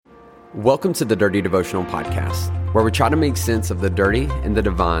Welcome to the Dirty Devotional Podcast, where we try to make sense of the dirty and the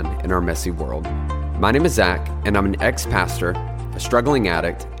divine in our messy world. My name is Zach, and I'm an ex-pastor, a struggling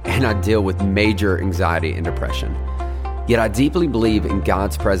addict, and I deal with major anxiety and depression. Yet I deeply believe in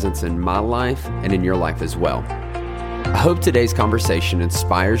God's presence in my life and in your life as well. I hope today's conversation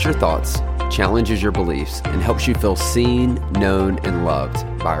inspires your thoughts, challenges your beliefs, and helps you feel seen, known, and loved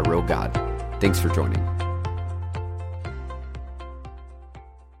by a real God. Thanks for joining.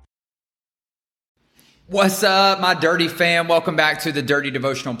 What's up, my dirty fam? Welcome back to the Dirty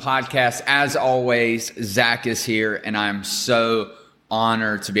Devotional Podcast. As always, Zach is here, and I'm so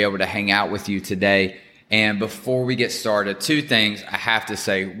honored to be able to hang out with you today. And before we get started, two things I have to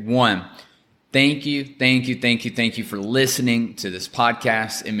say. One, thank you for listening to this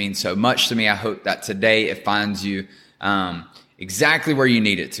podcast. It means so much to me. I hope that today it finds you exactly where you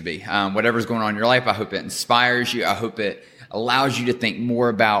need it to be. Whatever's going on in your life, I hope it inspires you. I hope it allows you to think more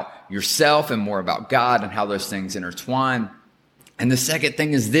about yourself and more about God and how those things intertwine. And the second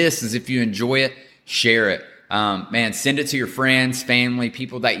thing is this, is if you enjoy it, share it. Send it to your friends, family,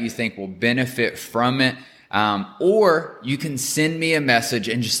 people that you think will benefit from it. Or you can send me a message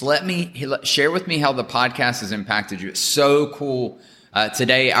and just share with me how the podcast has impacted you. It's so cool.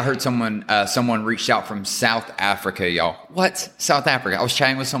 Today I heard someone reached out from South Africa, y'all. What? South Africa? I was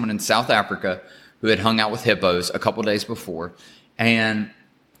chatting with someone in South Africa who had hung out with hippos a couple days before. And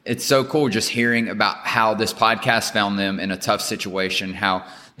it's so cool just hearing about how this podcast found them in a tough situation, how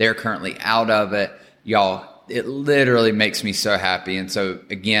they're currently out of it. Y'all, it literally makes me so happy. And so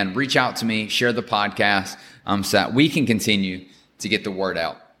again, reach out to me, share the podcast, so that we can continue to get the word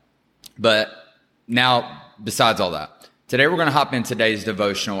out. But now, besides all that, today we're going to hop in today's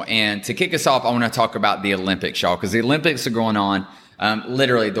devotional. And to kick us off, I want to talk about the Olympics, y'all, because the Olympics are going on.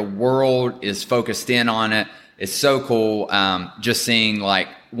 Literally, the world is focused in on it. It's so cool just seeing like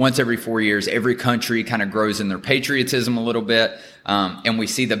once every 4 years, every country kind of grows in their patriotism a little bit. And we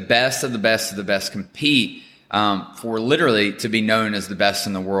see the best of the best of the best compete for literally to be known as the best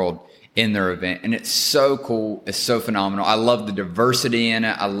in the world in their event. And it's so cool. It's so phenomenal. I love the diversity in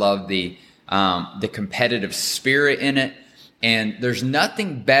it. I love the competitive spirit in it. And there's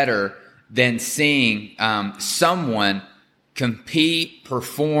nothing better than seeing someone compete,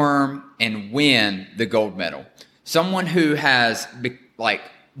 perform, and win the gold medal. Someone who has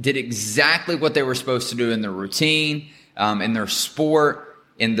did exactly what they were supposed to do in their routine, in their sport,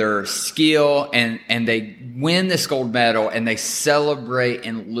 in their skill, and they win this gold medal and they celebrate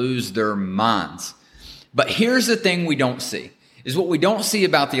and lose their minds. But here's the thing we don't see, is what we don't see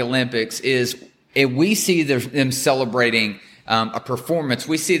about the Olympics is if we see them celebrating a performance,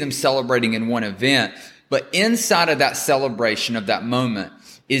 we see them celebrating in one event, but inside of that celebration of that moment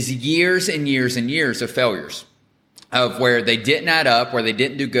is years and years and years of failures, of where they didn't add up, where they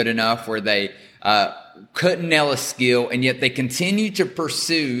didn't do good enough, where they couldn't nail a skill, and yet they continue to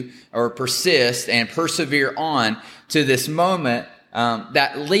pursue or persist and persevere on to this moment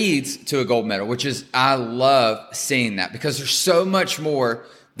that leads to a gold medal, which is, I love seeing that because there's so much more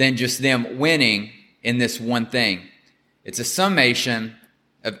than just them winning in this one thing. It's a summation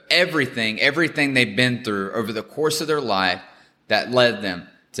of everything they've been through over the course of their life that led them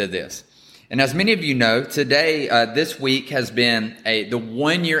to this. And as many of you know, today, this week has been the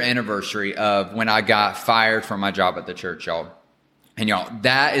 1 year anniversary of when I got fired from my job at the church, y'all. And y'all,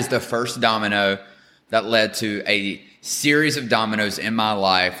 that is the first domino that led to a series of dominoes in my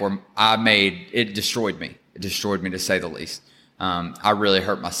life where it destroyed me. It destroyed me, to say the least. I really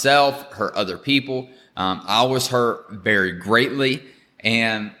hurt myself, hurt other people. I was hurt very greatly.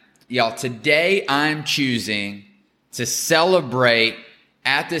 And y'all, today I'm choosing to celebrate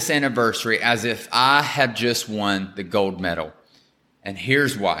at this anniversary as if I had just won the gold medal. And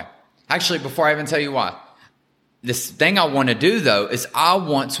here's why. Actually, before I even tell you why, this thing I want to do though is I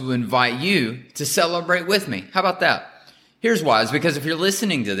want to invite you to celebrate with me. How about that? Here's why. It's because if you're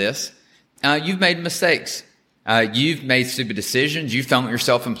listening to this, you've made mistakes. You've made stupid decisions. You found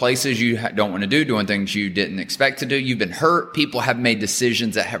yourself in places you don't want to do, doing things you didn't expect to do. You've been hurt. People have made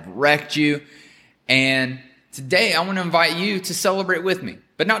decisions that have wrecked you. And today I want to invite you to celebrate with me,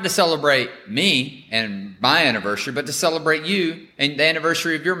 but not to celebrate me and my anniversary, but to celebrate you and the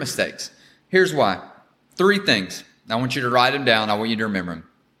anniversary of your mistakes. Here's why. 3 things. I want you to write them down. I want you to remember them.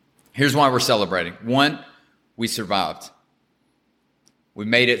 Here's why we're celebrating. 1, we survived. We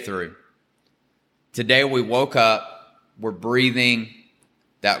made it through. Today we woke up, we're breathing,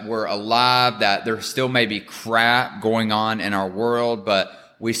 that we're alive, that there still may be crap going on in our world, but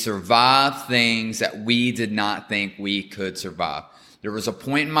we survived things that we did not think we could survive. There was a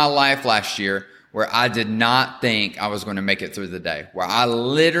point in my life last year where I did not think I was going to make it through the day, where I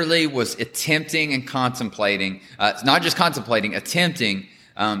literally was attempting and contemplating, not just contemplating, attempting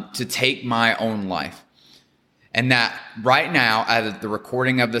to take my own life. And that right now, at the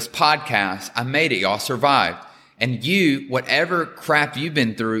recording of this podcast, I made it. Y'all survived. And you, whatever crap you've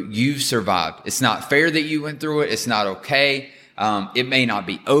been through, you've survived. It's not fair that you went through it. It's not okay. It may not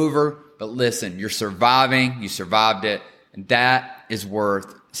be over, but listen, you're surviving. You survived it. And that is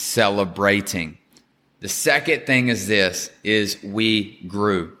worth celebrating. The second thing is this, is we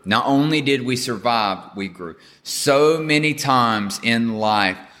grew. Not only did we survive, we grew. So many times in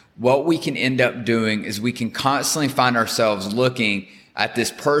life, what we can end up doing is we can constantly find ourselves looking at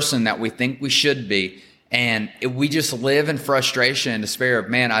this person that we think we should be. And we just live in frustration and despair of,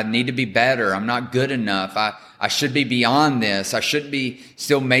 man, I need to be better. I'm not good enough. I should be beyond this. I should be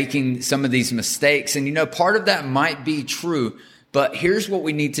still making some of these mistakes. And part of that might be true. But here's what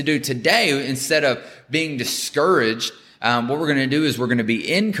we need to do today. Instead of being discouraged, what we're going to do is we're going to be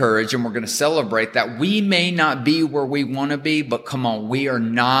encouraged, and we're going to celebrate that we may not be where we want to be, but come on, we are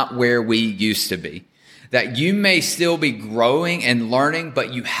not where we used to be. That you may still be growing and learning,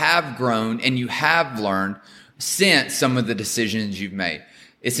 but you have grown and you have learned since some of the decisions you've made.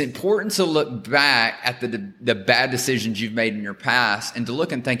 It's important to look back at the bad decisions you've made in your past and to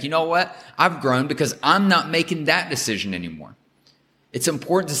look and think, you know what? I've grown because I'm not making that decision anymore. It's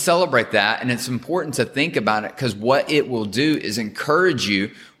important to celebrate that, and it's important to think about it, because what it will do is encourage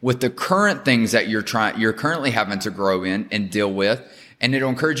you with the current things that you're currently having to grow in and deal with. And it'll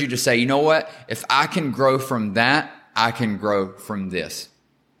encourage you to say, you know what? If I can grow from that, I can grow from this.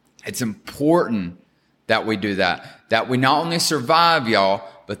 It's important that we do that. That we not only survive, y'all,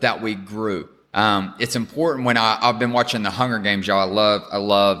 but that we grew. It's important when I've been watching the Hunger Games, y'all. I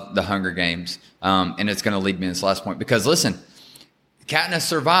love the Hunger Games. And it's going to lead me to this last point. Because listen, Katniss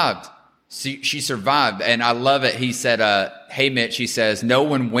survived. She survived. And I love it. He said, hey, Mitch, he says, no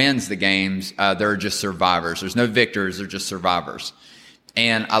one wins the games. They're just survivors. There's no victors. They're just survivors.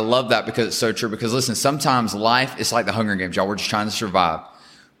 And I love that because it's so true. Because listen, sometimes life is like the Hunger Games, y'all. We're just trying to survive.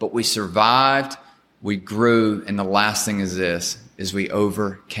 But we survived, we grew, and the last thing is this, is we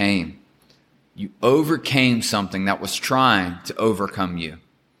overcame. You overcame something that was trying to overcome you.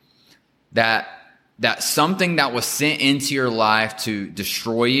 That something that was sent into your life to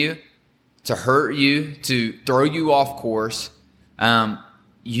destroy you, to hurt you, to throw you off course,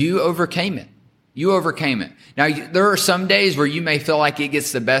 you overcame it. You overcame it. Now, there are some days where you may feel like it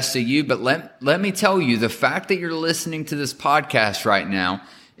gets the best of you, but let me tell you, the fact that you're listening to this podcast right now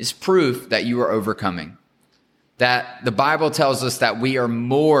is proof that you are overcoming. That the Bible tells us that we are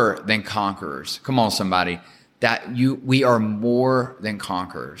more than conquerors. Come on, somebody. We are more than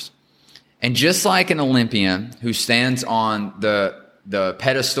conquerors. And just like an Olympian who stands on the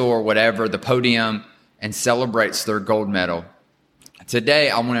pedestal or whatever, the podium, and celebrates their gold medal, today,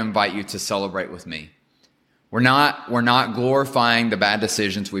 I want to invite you to celebrate with me. We're not glorifying the bad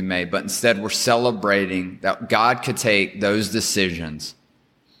decisions we made, but instead we're celebrating that God could take those decisions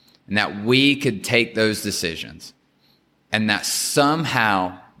and that we could take those decisions and that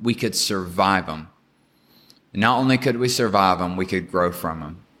somehow we could survive them. And not only could we survive them, we could grow from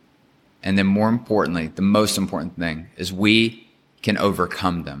them. And then more importantly, the most important thing is we can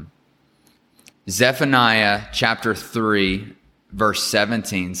overcome them. Zephaniah chapter 3, verse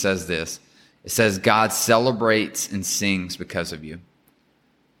 17 says this. It says, God celebrates and sings because of you.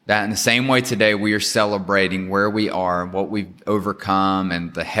 That in the same way today, we are celebrating where we are, what we've overcome,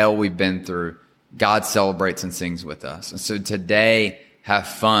 and the hell we've been through. God celebrates and sings with us. And so today, have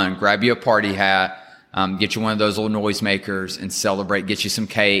fun. Grab you a party hat. Get you one of those little noisemakers and celebrate. Get you some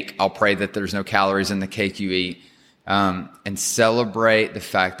cake. I'll pray that there's no calories in the cake you eat. And celebrate the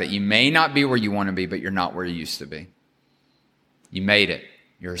fact that you may not be where you want to be, but you're not where you used to be. You made it.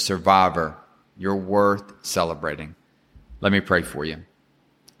 You're a survivor. You're worth celebrating. Let me pray for you.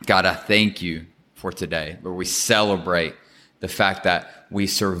 God, I thank you for today, Lord. We celebrate the fact that we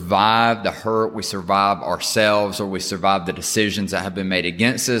survived the hurt, we survived ourselves, or we survived the decisions that have been made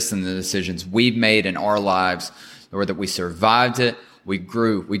against us and the decisions we've made in our lives. Lord, that we survived it. We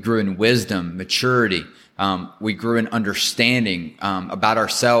grew in wisdom, maturity. We grew in understanding about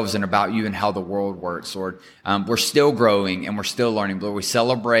ourselves and about you and how the world works, Lord. We're still growing and we're still learning. Lord, we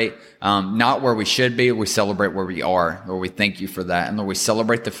celebrate not where we should be, we celebrate where we are. Lord, we thank you for that. And Lord, we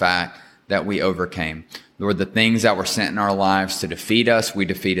celebrate the fact that we overcame. Lord, the things that were sent in our lives to defeat us, we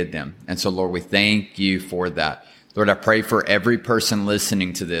defeated them. And so, Lord, we thank you for that. Lord, I pray for every person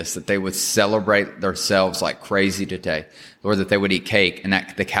listening to this, that they would celebrate themselves like crazy today. Lord, that they would eat cake and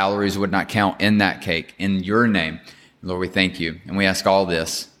that the calories would not count in that cake. In your name, Lord, we thank you. And we ask all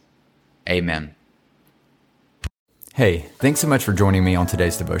this. Amen. Hey, thanks so much for joining me on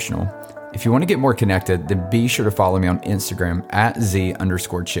today's devotional. If you want to get more connected, then be sure to follow me on Instagram at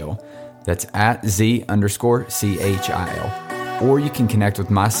 @Z_chill. That's at @Z_CHIL. Or you can connect with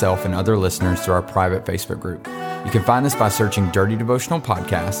myself and other listeners through our private Facebook group. You can find this by searching Dirty Devotional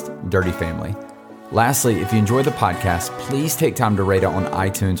Podcast, Dirty Family. Lastly, if you enjoy the podcast, please take time to rate it on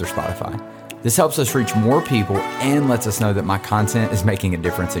iTunes or Spotify. This helps us reach more people and lets us know that my content is making a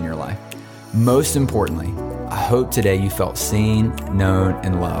difference in your life. Most importantly, I hope today you felt seen, known,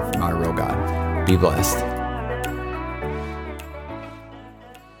 and loved by a real God. Be blessed.